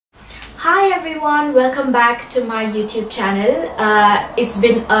Hi everyone, welcome back to my YouTube channel. It's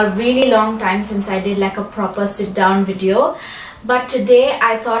been a really long time since I did like a proper sit down video, but today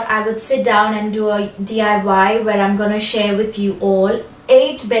I thought I would sit down and do a DIY where I'm gonna share with you all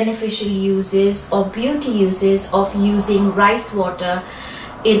 8 beneficial uses or beauty uses of using rice water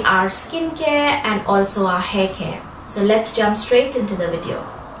in our skincare and also our hair care. So let's jump straight into the video.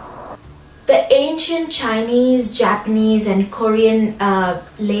 The ancient Chinese, Japanese and Korean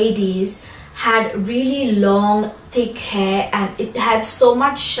ladies had really long, thick hair, and it had so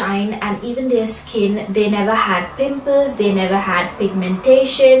much shine, and even their skin, they never had pimples, they never had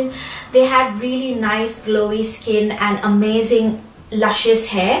pigmentation. They had really nice glowy skin and amazing luscious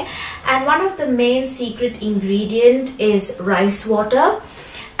hair. And one of the main secret ingredient is rice water.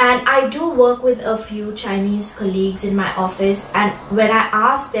 And I do work with a few Chinese colleagues in my office, and when I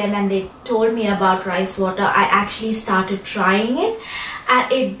asked them and they told me about rice water, I actually started trying it,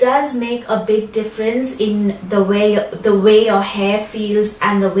 and it does make a big difference in the way your hair feels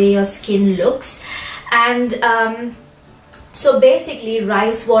and the way your skin looks. And so basically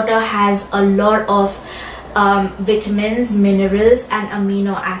rice water has a lot of vitamins, minerals and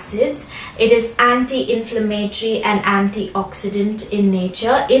amino acids. It is anti-inflammatory and antioxidant in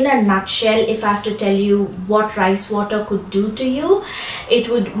nature. In a nutshell, if I have to tell you what rice water could do to you, it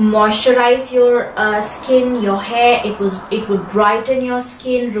would moisturize your skin, your hair. It would brighten your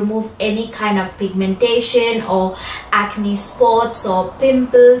skin, remove any kind of pigmentation or acne spots or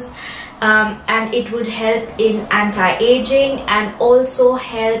pimples. And it would help in anti-aging and also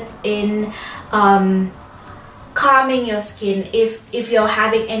help in calming your skin. If you're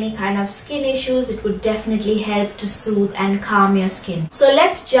having any kind of skin issues, it would definitely help to soothe and calm your skin. So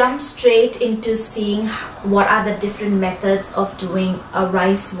let's jump straight into seeing what are the different methods of doing a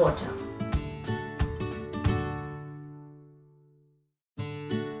rice water.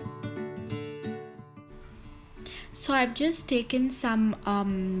 So I've just taken some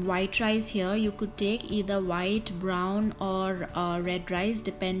white rice here. You could take either white, brown or red rice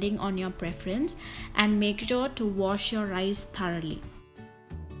depending on your preference, and make sure to wash your rice thoroughly.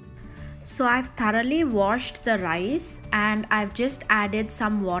 So I've thoroughly washed the rice and I've just added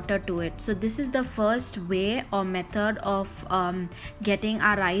some water to it. So this is the first way or method of getting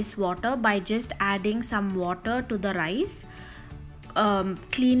our rice water, by just adding some water to the rice,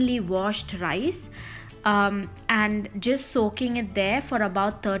 cleanly washed rice. And just soaking it there for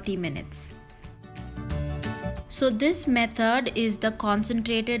about 30 minutes. So this method is the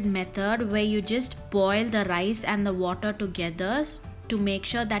concentrated method, where you just boil the rice and the water together to make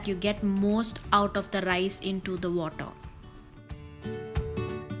sure that you get most out of the rice into the water.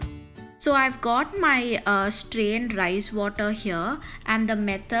 So I've got my strained rice water here, and the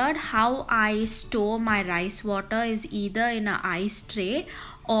method how I store my rice water is either in an ice tray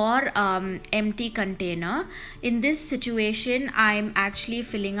or empty container. In this situation, I'm actually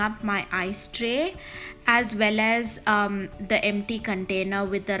filling up my ice tray as well as the empty container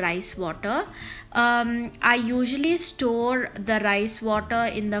with the rice water. I usually store the rice water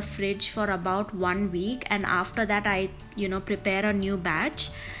in the fridge for about 1 week, and after that I prepare a new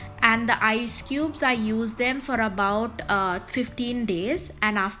batch. And the ice cubes, I use them for about 15 days,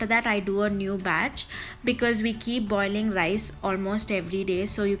 and after that I do a new batch, because we keep boiling rice almost every day,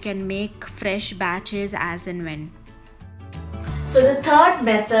 so you can make fresh batches as and when. So the third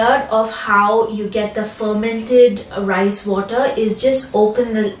method of how you get the fermented rice water is just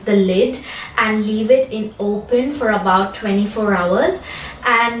open the lid and leave it in open for about 24 hours.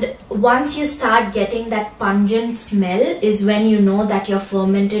 And once you start getting that pungent smell is when you know that your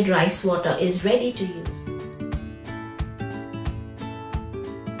fermented rice water is ready to use.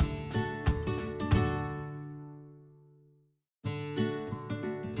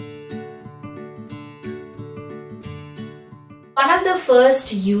 One of the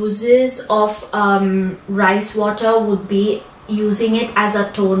first uses of rice water would be using it as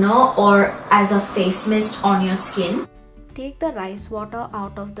a toner or as a face mist on your skin. Take the rice water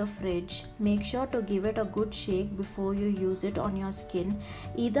out of the fridge. Make sure to give it a good shake before you use it on your skin.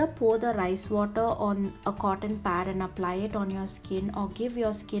 Either pour the rice water on a cotton pad and apply it on your skin, or give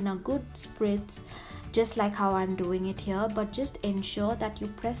your skin a good spritz, just like how I'm doing it here. But just ensure that you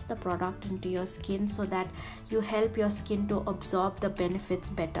press the product into your skin so that you help your skin to absorb the benefits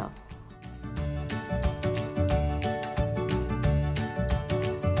better.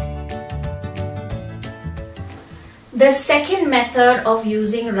 The second method of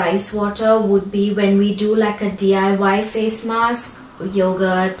using rice water would be when we do like a DIY face mask,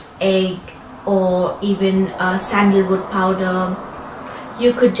 yogurt, egg or even sandalwood powder.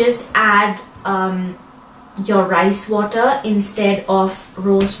 You could just add your rice water instead of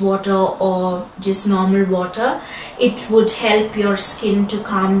rose water or just normal water, it would help your skin to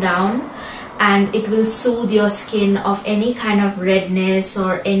calm down, and it will soothe your skin of any kind of redness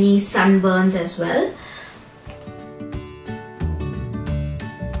or any sunburns as well.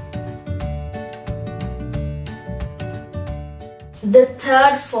 The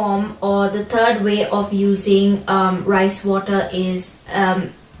third form or the third way of using rice water is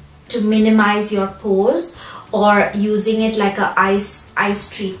to minimize your pores, or using it like a ice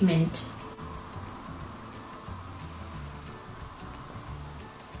treatment.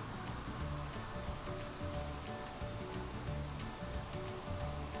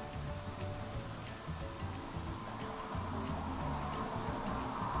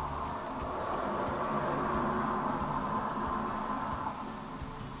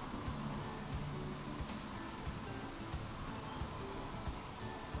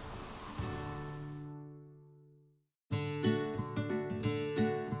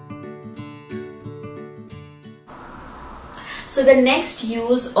 So the next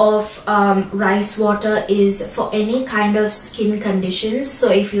use of rice water is for any kind of skin conditions.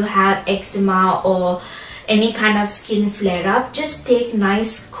 So if you have eczema or any kind of skin flare-up, just take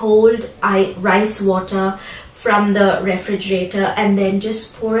nice cold rice water from the refrigerator and then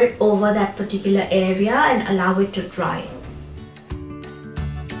just pour it over that particular area and allow it to dry.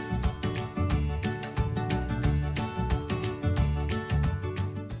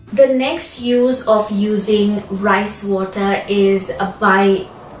 The next use of using rice water is by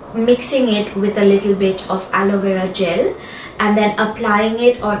mixing it with a little bit of aloe vera gel and then applying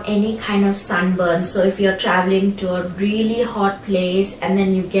it on any kind of sunburn. So if you're traveling to a really hot place and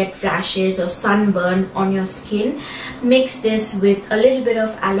then you get rashes or sunburn on your skin, mix this with a little bit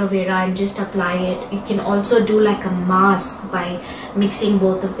of aloe vera and just apply it. You can also do like a mask by mixing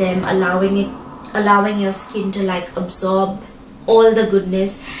both of them, allowing your skin to like absorb all the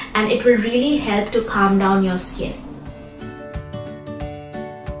goodness, and it will really help to calm down your skin.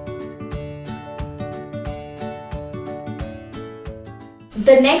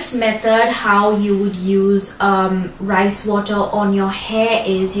 The next method how you would use rice water on your hair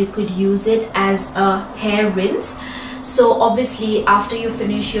is you could use it as a hair rinse. So obviously after you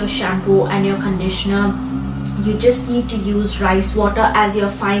finish your shampoo and your conditioner, you just need to use rice water as your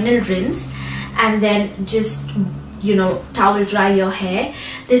final rinse, and then just towel dry your hair.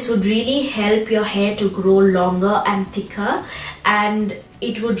 This would really help your hair to grow longer and thicker, and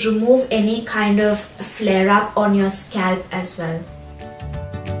it would remove any kind of flare up on your scalp as well.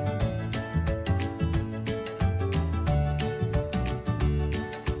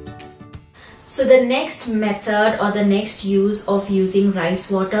 So the next method or the next use of using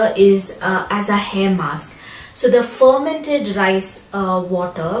rice water is as a hair mask. So the fermented rice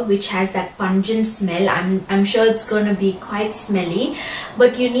water, which has that pungent smell, I'm sure it's going to be quite smelly,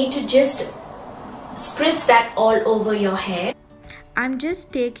 but you need to just spritz that all over your hair. I'm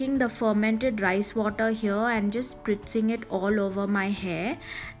just taking the fermented rice water here and just spritzing it all over my hair.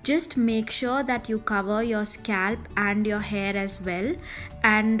 Just make sure that you cover your scalp and your hair as well,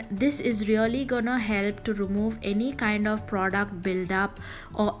 and this is really gonna help to remove any kind of product buildup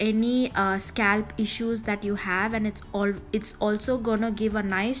or any scalp issues that you have, and it's also gonna give a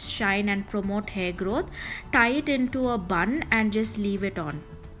nice shine and promote hair growth. Tie it into a bun and just leave it on.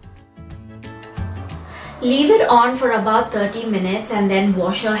 Leave it on for about 30 minutes and then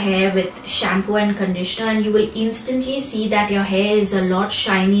wash your hair with shampoo and conditioner, and you will instantly see that your hair is a lot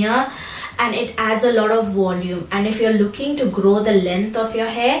shinier and it adds a lot of volume. And if you're looking to grow the length of your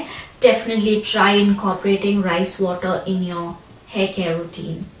hair, definitely try incorporating rice water in your hair care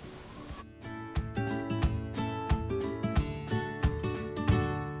routine.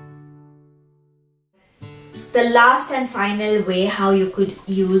 The last and final way how you could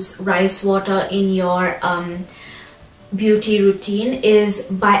use rice water in your beauty routine is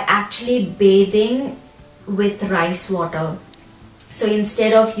by actually bathing with rice water. So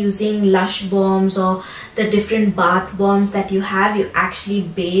instead of using Lush bombs or the different bath bombs that you have, you actually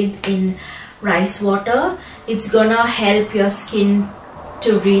bathe in rice water. It's gonna help your skin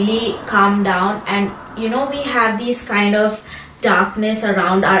to really calm down. And we have these kind of darkness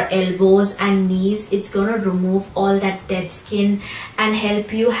around our elbows and knees. It's gonna remove all that dead skin and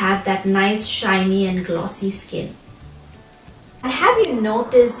help you have that nice shiny and glossy skin. And have you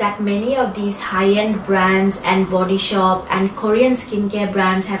noticed that many of these high-end brands and Body Shop and Korean skincare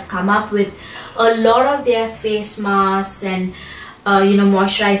brands have come up with a lot of their face masks and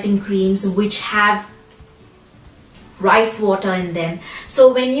moisturizing creams which have rice water in them.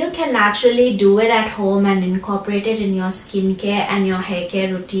 So when you can naturally do it at home and incorporate it in your skincare and your hair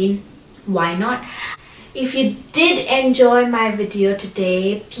care routine, why not? If you did enjoy my video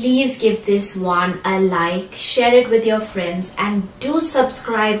today, please give this one a like, share it with your friends, and do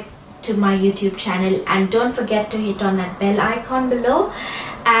subscribe to my YouTube channel, and don't forget to hit on that bell icon below,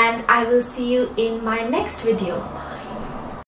 and I will see you in my next video. Bye.